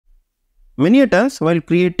Many times while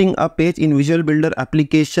creating a page in Visual Builder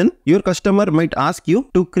application, your customer might ask you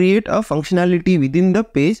to create a functionality within the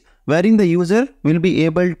page wherein the user will be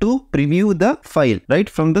able to preview the file right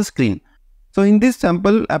from the screen. So in this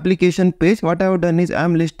sample application page, what I have done is I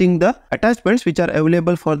am listing the attachments which are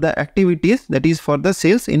available for the activities, that is for the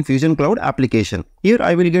sales in Fusion Cloud application. Here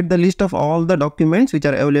I will get the list of all the documents which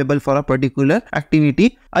are available for a particular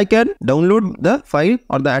activity. I can download the file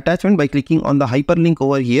or the attachment by clicking on the hyperlink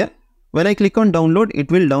over here. When I click on download,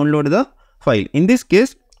 it will download the file. In this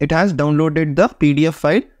case, it has downloaded the PDF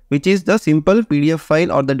file, which is the simple PDF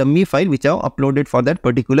file or the dummy file which I have uploaded for that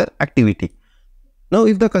particular activity. Now,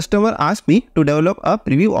 if the customer asks me to develop a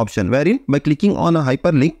preview option wherein by clicking on a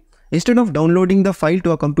hyperlink, instead of downloading the file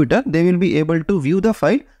to a computer, they will be able to view the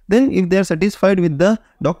file. Then if they are satisfied with the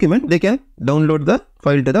document, they can download the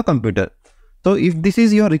file to the computer. So if this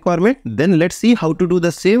is your requirement, then let's see how to do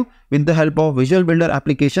the same with the help of Visual Builder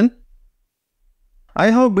application. I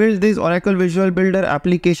have built this Oracle Visual Builder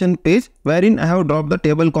application page wherein I have dropped the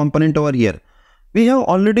table component over here. We have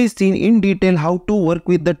already seen in detail how to work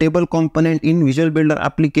with the table component in Visual Builder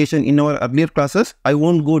application in our earlier classes. I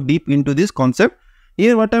won't go deep into this concept.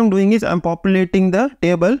 Here what I am doing is I am populating the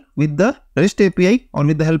table with the REST API or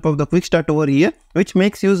with the help of the quick start over here, which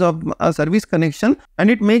makes use of a service connection, and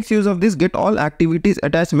it makes use of this get all activities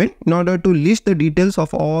attachment in order to list the details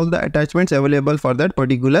of all the attachments available for that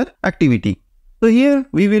particular activity. So here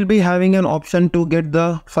we will be having an option to get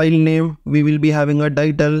the file name, we will be having a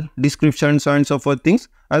title, description, so on and so forth things.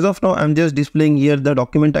 As of now, I am just displaying here the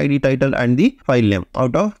document ID, title and the file name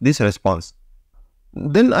out of this response.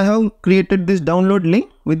 Then I have created this download link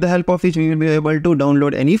with the help of which we will be able to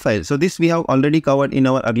download any file. So this we have already covered in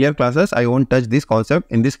our earlier classes. I won't touch this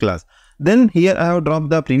concept in this class. Then here I have dropped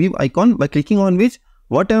the preview icon by clicking on which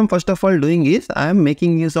what I am first of all doing is I am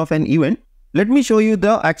making use of an event. Let me show you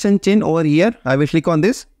the action chain over here. I will click on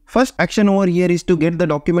this. First action over here is to get the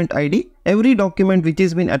document ID. Every document which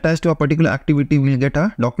has been attached to a particular activity will get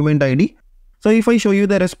a document ID. So if I show you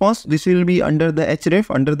the response, this will be under the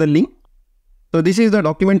href, under the link. So this is the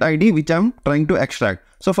document ID which I am trying to extract.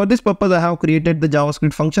 So for this purpose, I have created the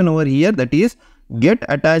JavaScript function over here, that is get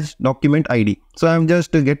attached document ID. So I am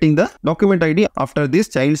just getting the document ID after this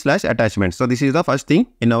child/attachment. So this is the first thing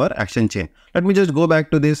in our action chain. Let me just go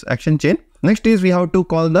back to this action chain. Next is we have to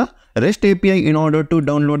call the REST API in order to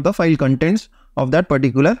download the file contents of that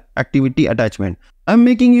particular activity attachment. I am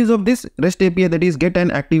making use of this REST API, that is get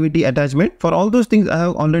an activity attachment. For all those things, I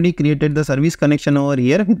have already created the service connection over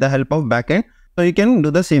here with the help of backend. So you can do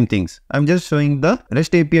the same things. I'm just showing the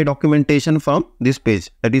REST API documentation from this page,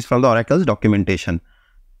 that is from the Oracle's documentation.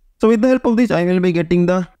 So with the help of this, I will be getting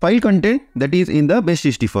the file content that is in the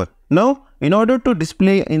base64. Now, in order to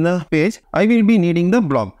display in the page, I will be needing the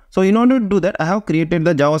blob. So in order to do that, I have created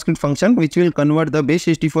the JavaScript function which will convert the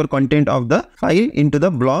base64 content of the file into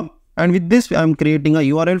the blob. And with this, I am creating a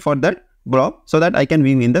URL for that blob so that I can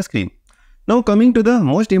view in the screen. Now coming to the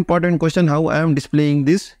most important question, how I am displaying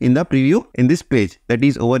this in the preview in this page, that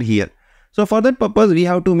is over here. So for that purpose, we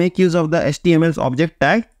have to make use of the HTML's object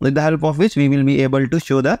tag with the help of which we will be able to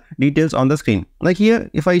show the details on the screen. Like here,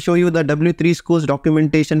 if I show you the W3 schools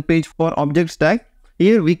documentation page for objects tag,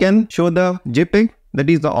 here we can show the JPEG, that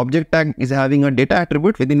is the object tag is having a data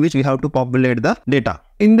attribute within which we have to populate the data.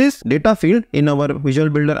 In this data field in our Visual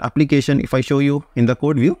Builder application, if I show you in the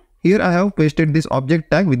code view, here I have pasted this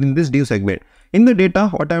object tag within this div segment. In the data,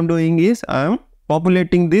 what I am doing is I am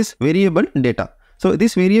populating this variable data. So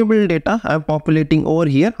this variable data I am populating over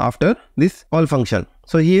here after this call function.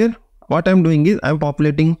 So here what I am doing is I am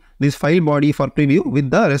populating this file body for preview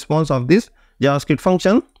with the response of this JavaScript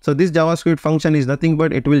function. So this JavaScript function is nothing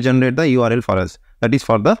but it will generate the URL for us, that is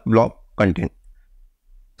for the blob content.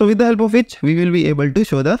 So with the help of which we will be able to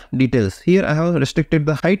show the details. Here I have restricted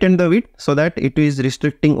the height and the width so that it is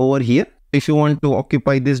restricting over here. If you want to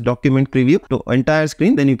occupy this document preview to entire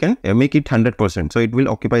screen, then you can make it 100%. So it will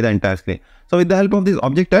occupy the entire screen. So with the help of this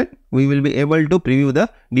object tag, we will be able to preview the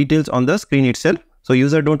details on the screen itself. So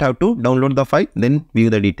user don't have to download the file, then view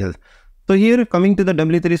the details. So here coming to the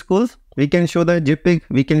W3 schools, we can show the JPEG,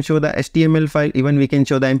 we can show the HTML file, even we can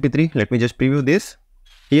show the MP3. Let me just preview this.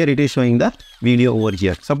 Here it is showing the video over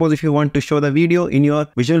here. Suppose if you want to show the video in your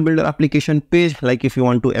Visual Builder application page, like if you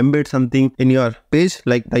want to embed something in your page,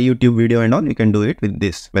 like the YouTube video and all, you can do it with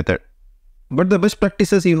this method. But the best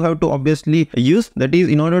practices you have to obviously use, that is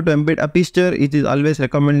in order to embed a picture, it is always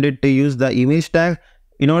recommended to use the image tag.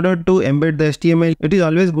 In order to embed the HTML, it is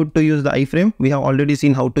always good to use the iframe. We have already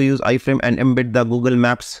seen how to use iframe and embed the Google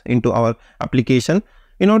Maps into our application.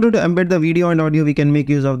 In order to embed the video and audio, we can make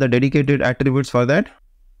use of the dedicated attributes for that.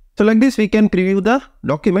 So like this, we can preview the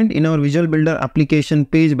document in our Visual Builder application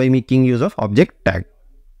page by making use of object tag.